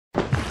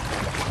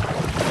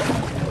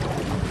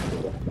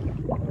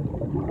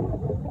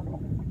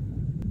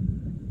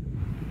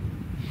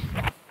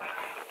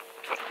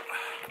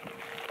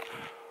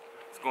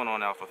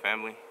Alpha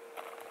family.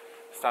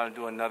 It's time to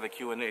do another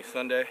Q&A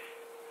Sunday.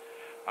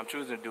 I'm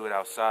choosing to do it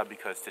outside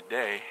because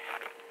today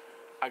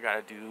I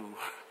gotta do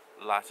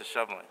lots of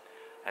shoveling.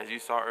 As you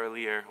saw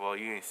earlier, well,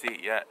 you didn't see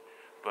it yet,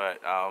 but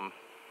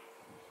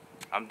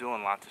I'm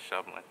doing lots of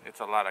shoveling. It's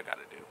a lot I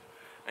gotta do,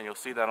 and you'll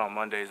see that on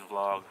Monday's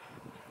vlog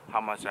how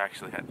much I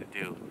actually had to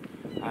do.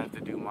 I have to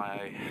do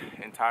my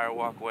entire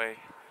walkway.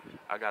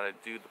 I gotta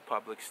do the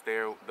public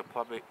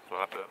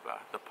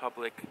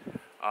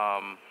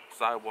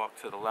sidewalk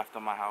to the left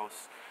of my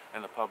house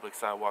and the public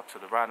sidewalk to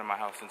the right of my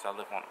house, since I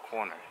live on a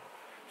corner.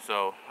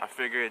 So I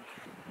figured,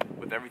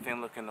 with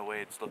everything looking the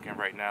way it's looking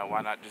right now,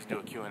 why not just do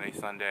a Q&A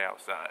Sunday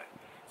outside?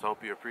 So I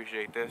hope you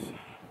appreciate this.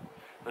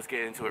 Let's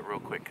get into it real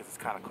quick because it's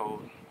kind of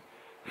cold.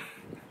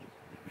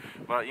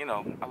 But you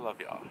know, I love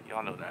y'all.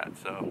 Y'all know that.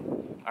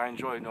 So I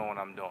enjoy doing what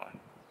I'm doing.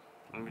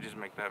 Let me just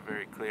make that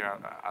very clear.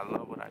 I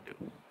love what I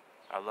do.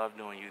 I love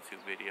doing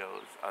YouTube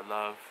videos. I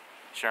love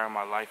sharing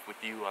my life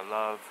with you. I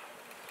love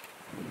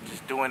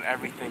just doing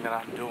everything that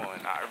I'm doing.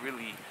 I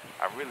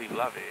really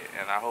love it,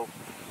 and I hope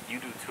you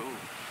do too.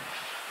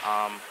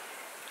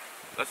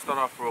 Let's start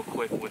off real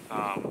quick with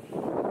a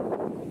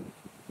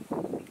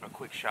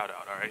quick shout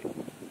out. All right,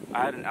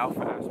 I had an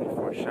alpha ask me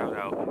for a shout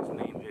out. His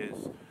name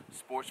is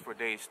Sports for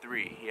Days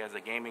 3. He has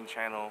a gaming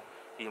channel.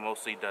 He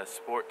mostly does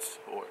sports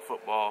or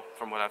football,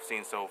 from what I've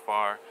seen so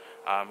far.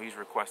 He's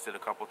requested a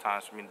couple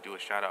times for me to do a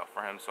shout out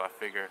for him, so I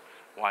figure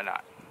why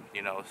not,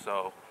 you know.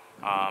 So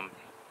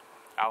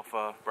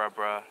Alpha,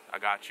 bruh, I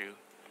got you.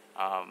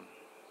 I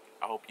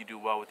hope you do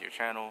well with your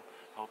channel.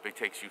 I hope it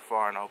takes you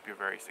far, and I hope you're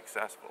very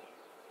successful.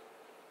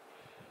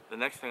 The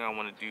next thing I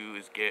want to do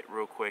is get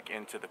real quick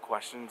into the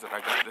questions that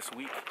I got this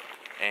week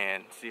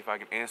and see if I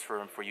can answer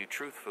them for you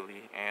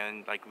truthfully.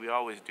 And like we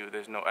always do,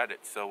 there's no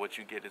edits, so what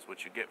you get is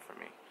what you get from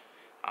me.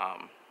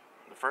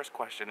 The first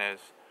question is,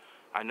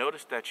 I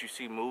noticed that you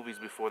see movies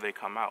before they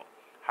come out.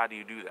 How do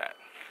you do that?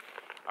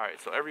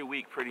 Alright, so every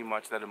week pretty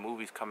much that a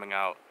movie's coming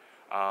out,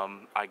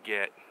 I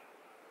get,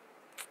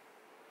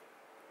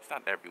 it's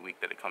not every week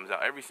that it comes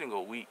out, every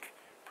single week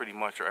pretty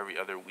much, or every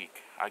other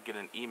week, I get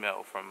an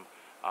email from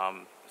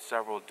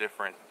several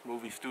different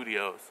movie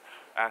studios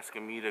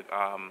asking me to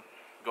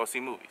go see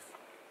movies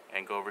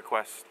and go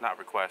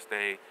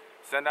they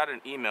send out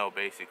an email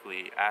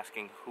basically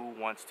asking who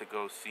wants to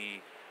go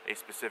see a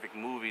specific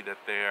movie that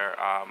they're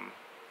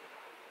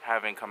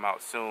having come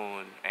out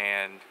soon,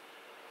 and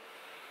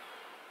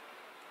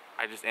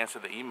I just answer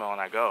the email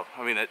and I go.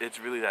 I mean, it's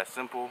really that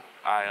simple.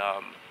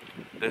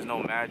 There's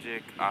no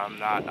magic. I'm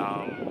not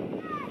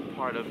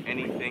part of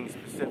anything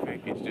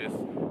specific. It's just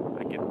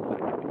I get the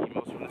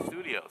emails from the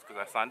studios because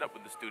I signed up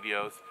with the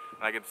studios,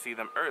 and I get to see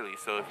them early.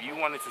 So if you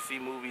wanted to see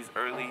movies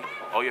early,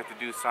 all you have to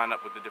do is sign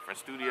up with the different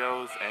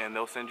studios, and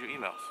they'll send you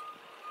emails,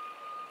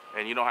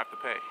 and you don't have to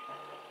pay.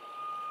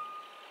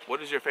 What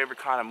is your favorite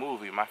kind of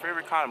movie? My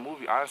favorite kind of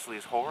movie, honestly,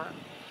 is horror,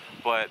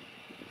 but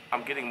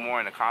I'm getting more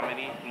into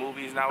comedy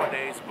movies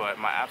nowadays, but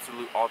my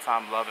absolute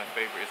all-time love and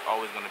favorite is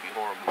always going to be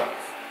horror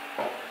movies.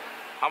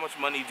 How much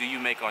money do you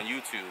make on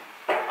YouTube?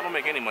 I don't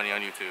make any money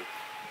on YouTube.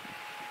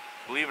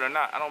 Believe it or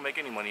not, I don't make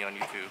any money on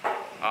YouTube.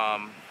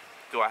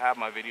 Do I have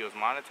my videos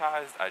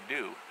monetized? I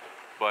do,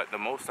 but the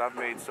most I've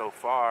made so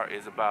far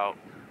is about,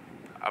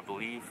 I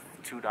believe,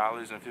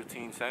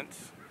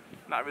 $2.15.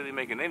 Not really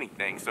making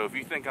anything. So if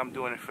you think I'm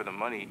doing it for the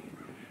money,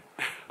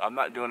 I'm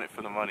not doing it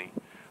for the money.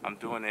 I'm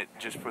doing it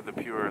just for the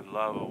pure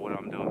love of what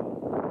I'm doing.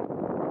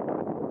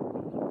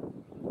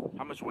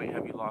 How much weight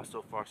have you lost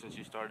so far since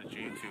you started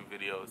your YouTube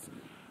videos?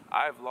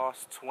 I've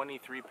lost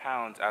 23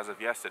 pounds as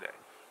of yesterday.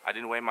 I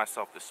didn't weigh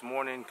myself this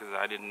morning because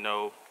I didn't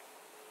know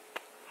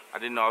I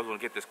was going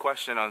to get this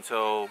question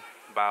until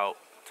about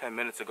 10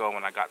 minutes ago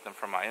when I got them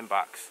from my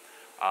inbox.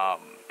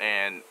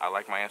 And I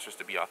like my answers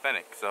to be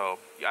authentic. So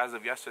as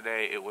of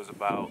yesterday, it was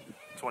about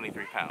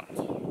 23 pounds.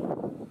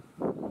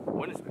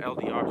 When does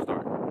LDR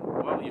start?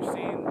 Well, you're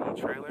seeing the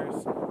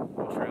trailers.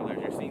 Well,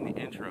 you're seeing the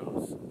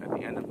intros at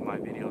the end of my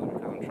videos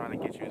because I'm trying to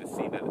get you to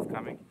see that it's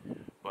coming.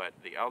 But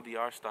the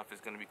LDR stuff is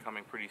going to be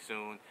coming pretty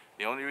soon.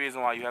 The only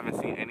reason why you haven't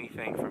seen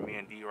anything from me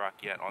and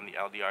D-Rock yet on the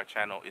LDR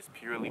channel is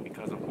purely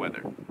because of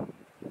weather.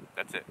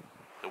 That's it.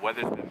 The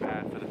weather's been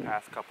bad for the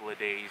past couple of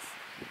days,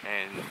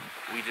 and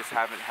we just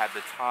haven't had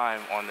the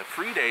time on the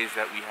free days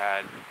that we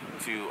had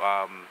to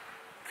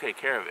take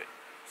care of it.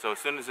 So as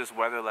soon as this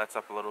weather lets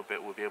up a little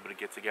bit, we'll be able to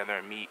get together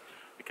and meet,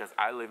 because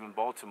I live in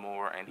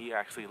Baltimore and he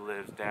actually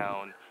lives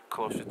down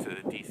closer to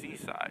the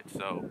DC side.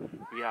 So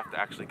we have to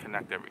actually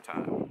connect every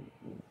time.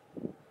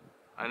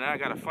 And then I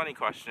got a funny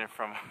question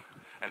from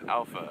an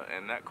alpha,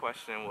 and that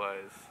question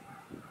was,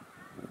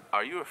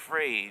 are you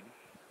afraid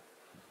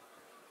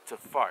to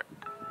fart?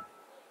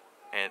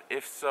 And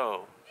if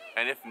so,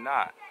 and if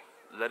not,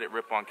 let it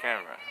rip on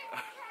camera.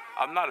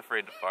 I'm not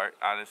afraid to fart,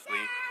 honestly.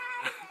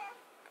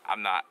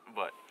 I'm not,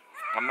 but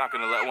I'm not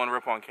gonna let one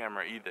rip on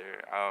camera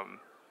either.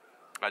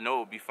 I know it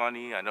would be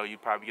funny. I know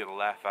you'd probably get a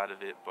laugh out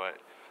of it, but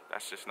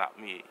that's just not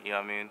me. You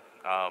know what I mean?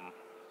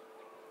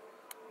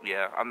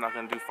 Yeah, I'm not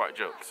gonna do fart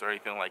jokes or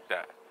anything like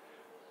that.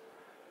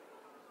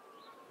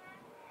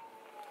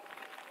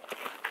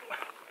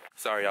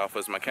 Sorry,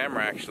 Alphas. My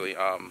camera actually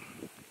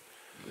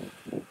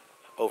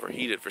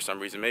overheated for some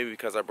reason. Maybe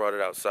because I brought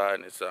it outside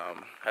and it's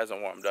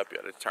hasn't warmed up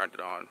yet. I turned it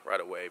on right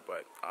away,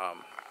 but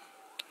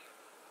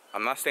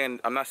I'm not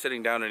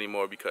sitting down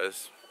anymore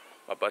because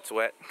my butt's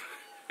wet.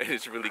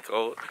 It's really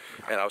cold,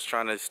 and I was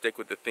trying to stick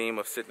with the theme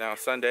of sit down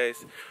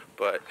Sundays,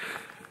 but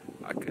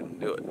I couldn't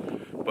do it.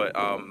 But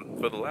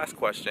for the last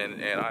question,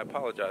 and I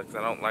apologize because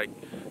I don't like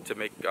to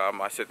make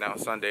my sit down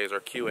Sundays or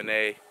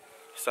Q&A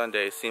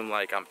Sundays seem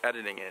like I'm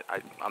editing it.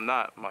 I'm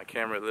not. My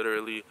camera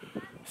literally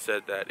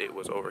said that it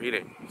was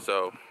overheating,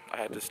 so I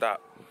had to stop.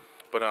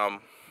 But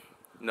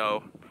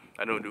no,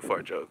 I don't do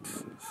fart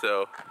jokes.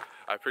 So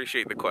I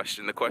appreciate the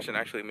question. The question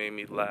actually made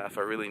me laugh.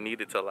 I really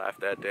needed to laugh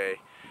that day,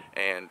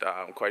 and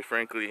quite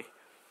frankly,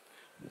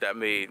 that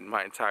made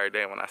my entire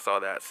day when I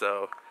saw that.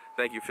 So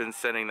thank you for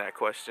sending that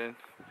question.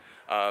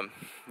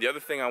 The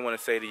other thing I want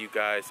to say to you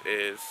guys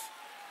is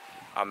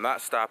I'm not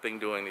stopping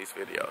doing these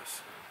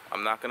videos.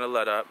 I'm not going to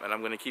let up, and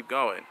I'm going to keep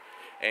going.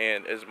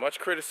 And as much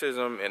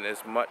criticism and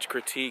as much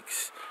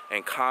critiques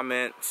and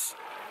comments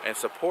and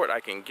support I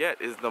can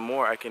get is the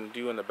more I can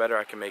do and the better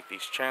I can make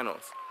these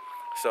channels.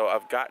 So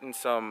I've gotten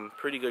some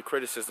pretty good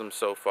criticism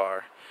so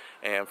far,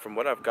 and from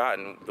what I've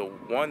gotten, the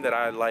one that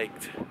I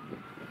liked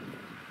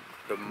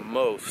the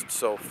most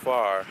so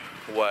far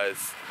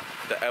was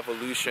the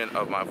evolution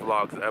of my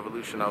vlogs, the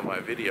evolution of my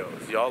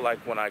videos. Y'all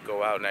like when I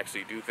go out and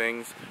actually do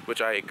things,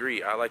 which I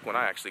agree. I like when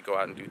I actually go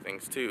out and do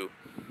things too.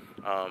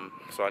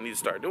 So I need to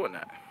start doing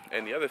that.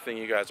 And the other thing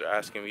you guys are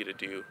asking me to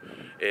do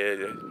is,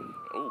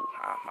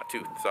 my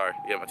tooth, sorry.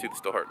 Yeah, my tooth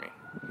still hurt me.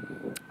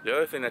 The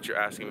other thing that you're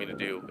asking me to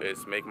do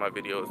is make my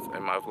videos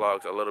and my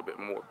vlogs a little bit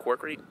more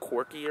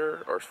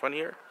quirkier or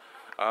funnier.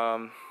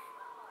 I'm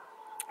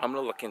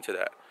gonna look into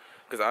that.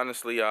 Because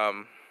honestly,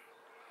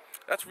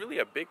 that's really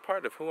a big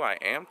part of who I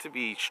am, to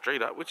be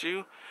straight up with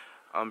you.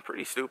 I'm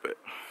pretty stupid.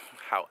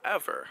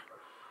 However,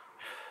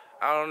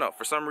 I don't know,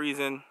 for some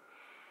reason,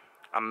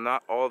 I'm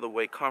not all the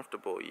way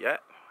comfortable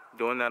yet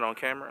doing that on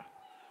camera.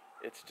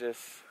 It's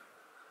just,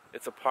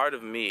 it's a part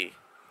of me,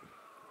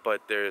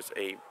 but there's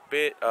a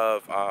bit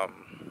of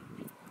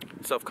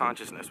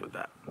self-consciousness with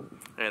that.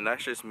 And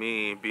that's just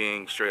me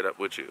being straight up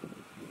with you.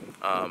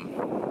 Of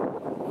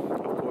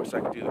course I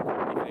can do the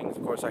quirky things,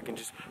 of course I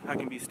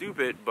can be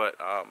stupid, but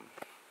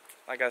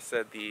like I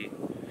said,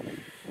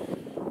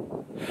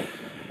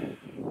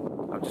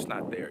 I'm just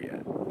not there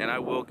yet. And I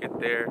will get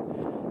there,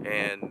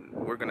 and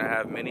we're gonna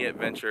have many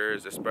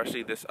adventures,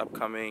 especially this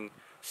upcoming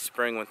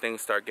spring when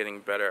things start getting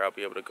better. I'll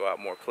be able to go out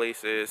more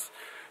places.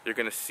 You're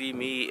gonna see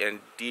me and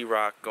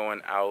D-Rock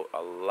going out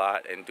a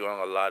lot and doing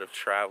a lot of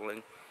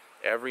traveling.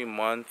 Every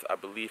month, I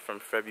believe from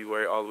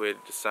February all the way to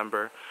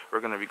December,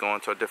 we're gonna be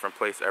going to a different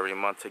place every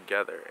month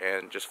together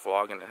and just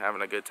vlogging and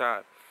having a good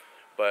time.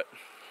 But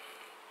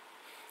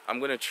I'm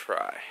gonna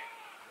try.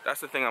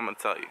 That's the thing I'm gonna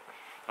tell you.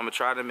 I'm gonna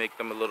try to make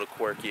them a little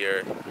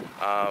quirkier.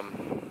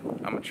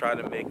 I'm gonna try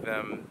to make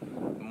them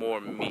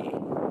more me.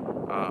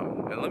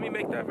 And let me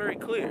make that very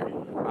clear.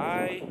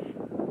 I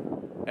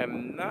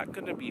am not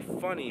gonna be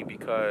funny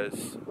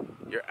because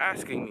you're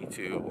asking me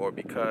to, or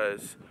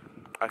because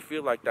I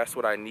feel like that's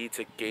what I need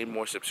to gain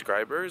more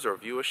subscribers or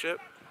viewership.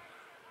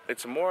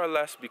 It's more or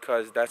less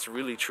because that's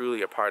really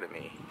truly a part of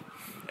me.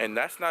 And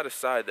that's not a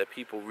side that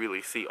people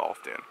really see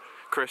often.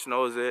 Chris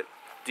knows it,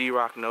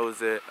 D-Rock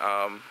knows it,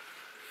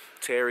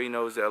 Terry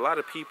knows it. A lot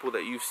of people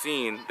that you've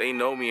seen, they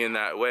know me in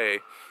that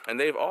way. And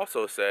they've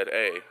also said,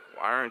 hey,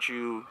 why aren't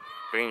you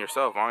being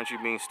yourself? Why aren't you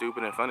being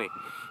stupid and funny?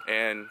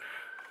 And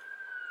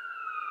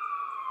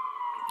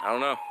I don't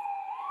know,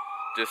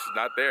 just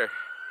not there.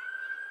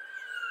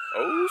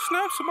 Oh,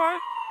 snap, somebody.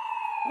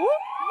 Whoop,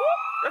 whoop.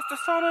 That's the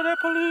sound of that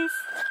police.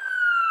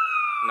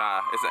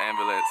 Nah, it's an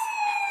ambulance.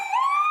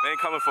 They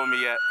ain't coming for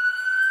me yet.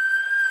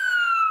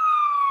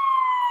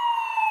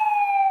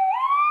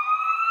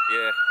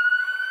 Yeah,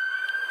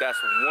 that's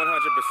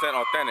 100%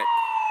 authentic.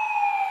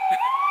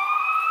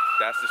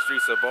 That's the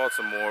streets of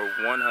Baltimore,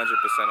 100%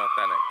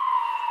 authentic.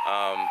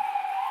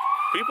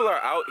 People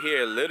are out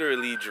here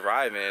literally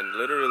driving,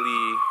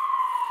 literally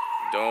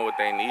doing what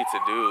they need to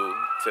do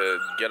to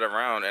get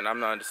around, and I'm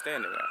not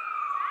understanding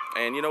that.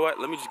 And you know what?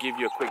 Let me just give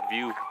you a quick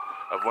view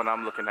of what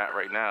I'm looking at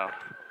right now.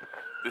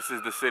 This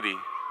is the city.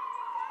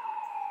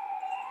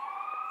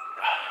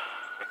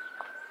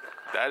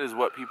 That is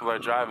what people are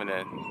driving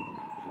in.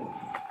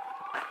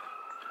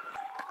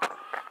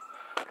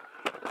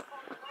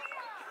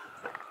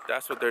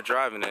 That's what they're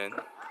driving in.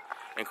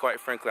 And quite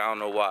frankly, I don't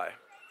know why.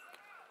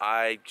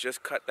 I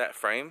just cut that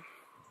frame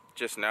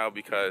just now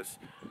because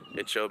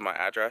it showed my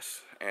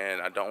address,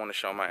 and I don't want to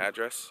show my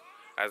address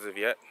as of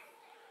yet.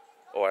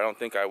 Or I don't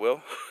think I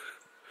will.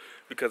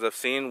 Because I've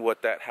seen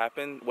what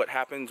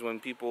happens when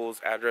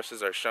people's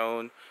addresses are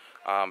shown,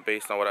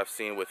 based on what I've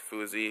seen with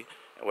Fuzi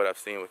and what I've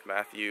seen with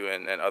Matthew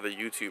and other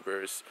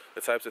YouTubers,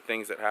 the types of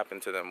things that happen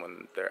to them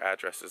when their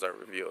addresses are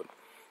revealed.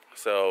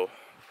 So,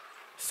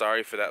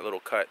 sorry for that little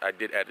cut. I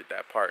did edit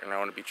that part, and I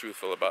want to be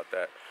truthful about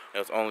that. It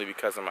was only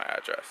because of my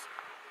address.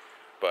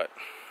 But,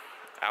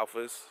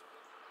 Alphas,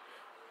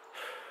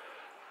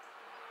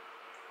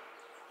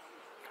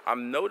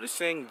 I'm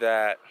noticing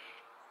that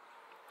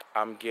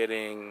I'm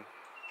getting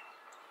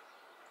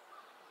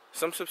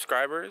some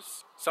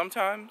subscribers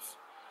sometimes,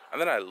 and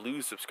then I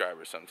lose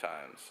subscribers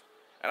sometimes.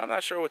 And I'm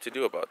not sure what to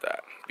do about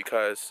that,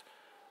 because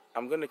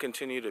I'm going to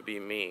continue to be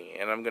me,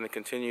 and I'm going to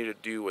continue to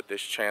do what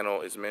this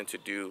channel is meant to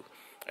do,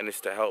 and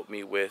it's to help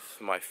me with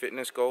my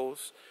fitness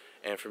goals,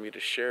 and for me to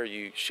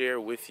share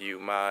with you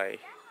my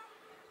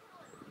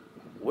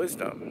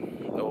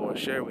wisdom, or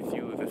share with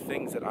you the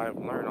things that I've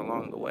learned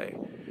along the way.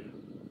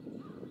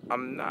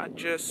 I'm not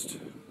just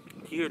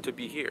here to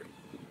be here,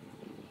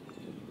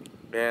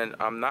 and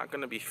I'm not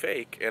going to be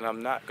fake, and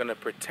I'm not going to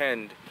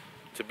pretend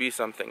to be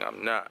something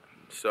I'm not.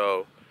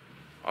 So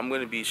I'm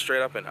going to be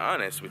straight up and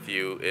honest with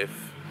you.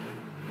 If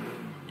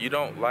you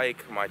don't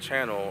like my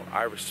channel,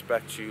 I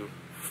respect you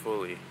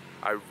fully.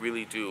 I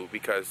really do,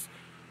 because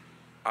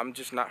I'm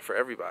just not for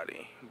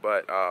everybody.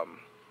 But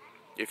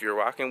if you're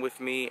rocking with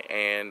me,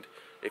 and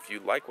if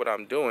you like what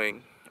I'm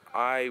doing,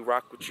 I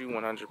rock with you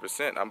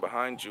 100%. I'm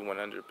behind you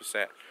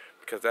 100%,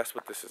 because that's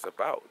what this is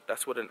about.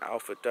 That's what an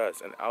alpha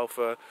does. An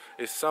alpha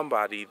is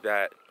somebody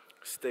that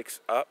sticks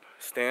up,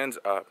 stands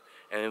up,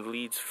 and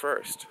leads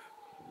first.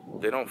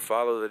 They don't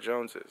follow the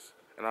Joneses,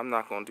 and I'm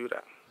not going to do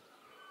that.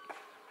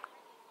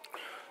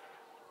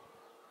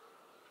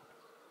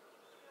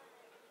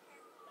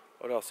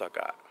 What else I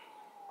got?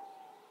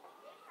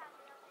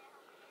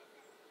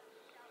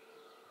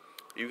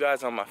 You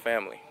guys are my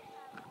family,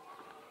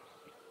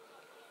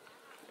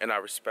 and I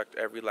respect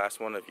every last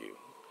one of you,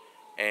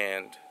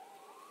 and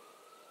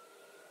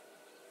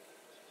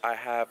I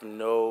have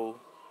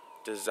no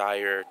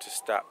desire to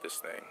stop this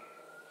thing.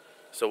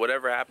 So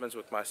whatever happens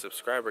with my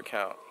subscriber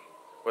count,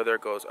 whether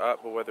it goes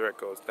up or whether it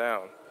goes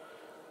down,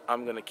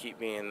 I'm going to keep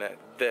being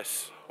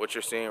what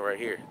you're seeing right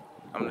here.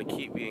 I'm going to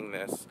keep being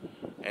this,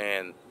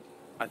 and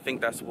I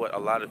think that's what a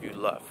lot of you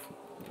love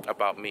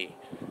about me,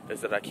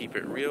 is that I keep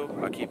it real,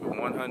 I keep it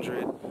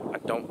 100, I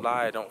don't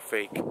lie, I don't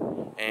fake,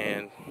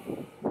 and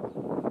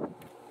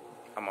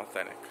I'm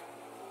authentic.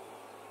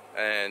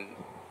 And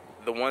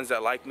the ones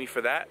that like me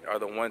for that are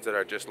the ones that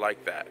are just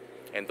like that,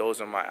 and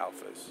those are my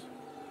alphas.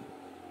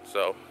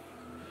 So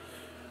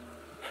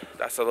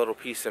that's a little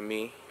piece of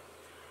me.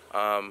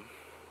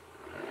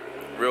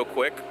 Real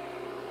quick,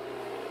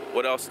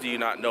 what else do you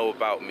not know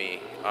about me?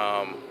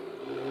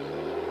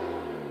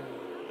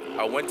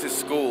 I went to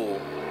school.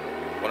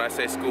 When I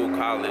say school,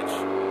 college,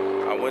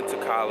 I went to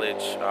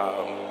college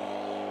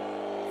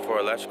for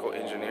electrical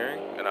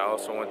engineering, and I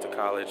also went to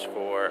college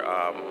for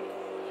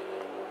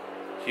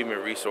human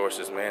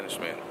resources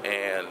management,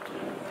 and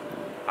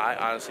I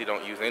honestly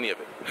don't use any of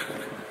it.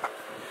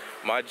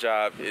 My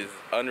job is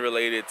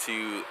unrelated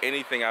to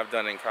anything I've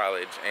done in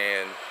college,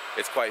 and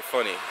it's quite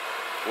funny.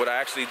 What I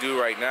actually do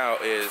right now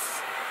is,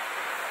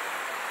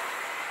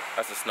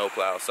 that's a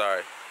snowplow,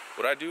 sorry.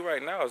 What I do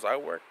right now is I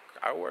work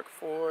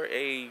for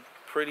a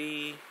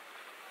pretty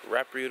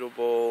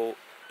reputable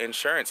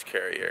insurance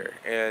carrier,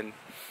 and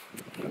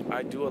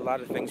I do a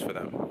lot of things for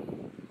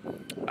them.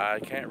 I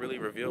can't really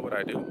reveal what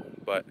I do,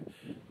 but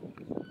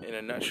in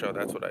a nutshell,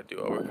 that's what I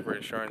do. I work for an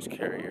insurance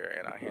carrier,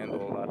 and I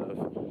handle a lot of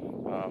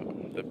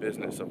the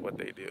business of what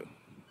they do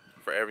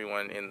for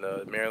everyone in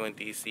the Maryland,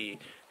 DC,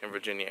 and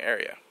Virginia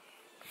area.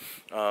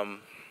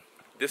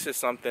 This is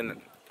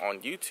something on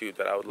YouTube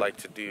that I would like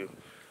to do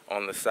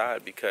on the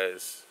side,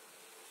 because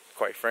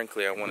quite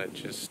frankly, I want to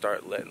just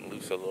start letting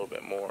loose a little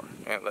bit more,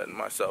 and letting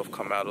myself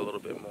come out a little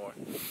bit more,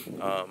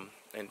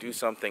 and do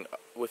something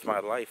with my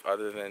life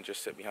other than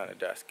just sit behind a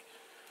desk.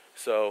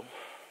 So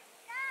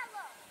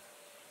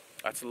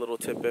that's a little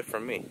tidbit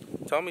from me.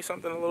 Tell me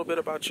something a little bit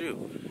about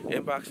you.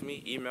 Inbox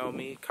me, email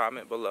me,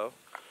 comment below,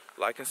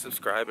 like and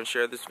subscribe, and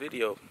share this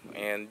video.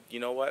 And you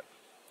know what?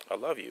 I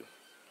love you.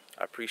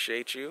 I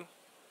appreciate you,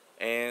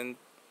 and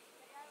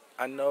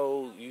I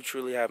know you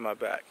truly have my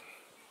back.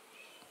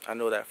 I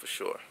know that for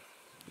sure.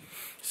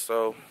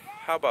 So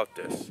how about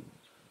this?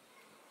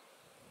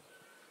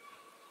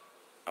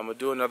 I'm gonna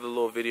do another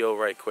little video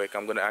right quick.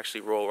 I'm gonna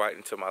actually roll right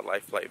into my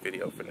Life Flight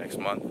video for next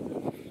month,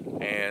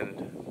 and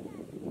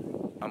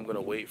I'm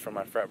gonna wait for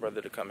my frat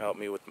brother to come help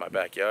me with my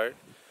backyard,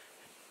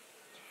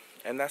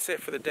 and that's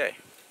it for the day.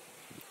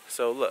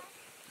 So look,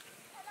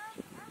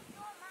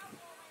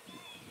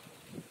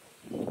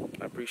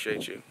 I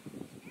appreciate you.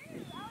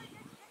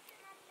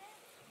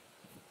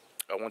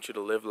 I want you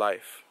to live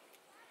life.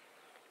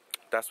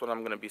 That's what I'm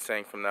going to be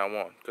saying from now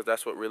on, because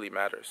that's what really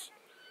matters.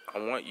 I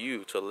want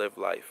you to live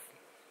life.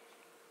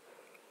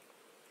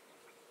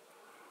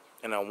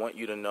 And I want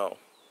you to know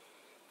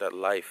that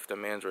life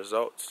demands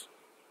results.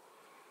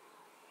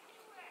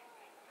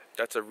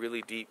 That's a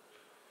really deep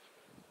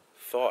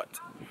thought.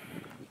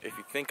 If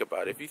you think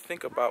about it, if you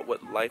think about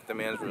what life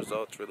demands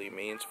results really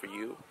means for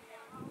you,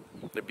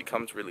 it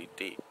becomes really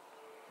deep.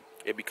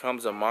 It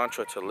becomes a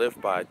mantra to live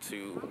by,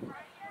 to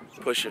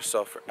push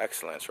yourself for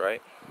excellence,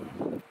 right?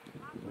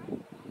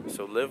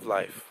 So live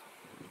life.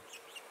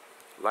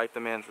 Life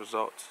demands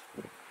results.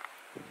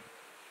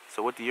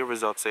 So what do your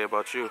results say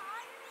about you?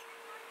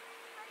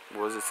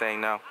 What is it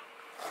saying now?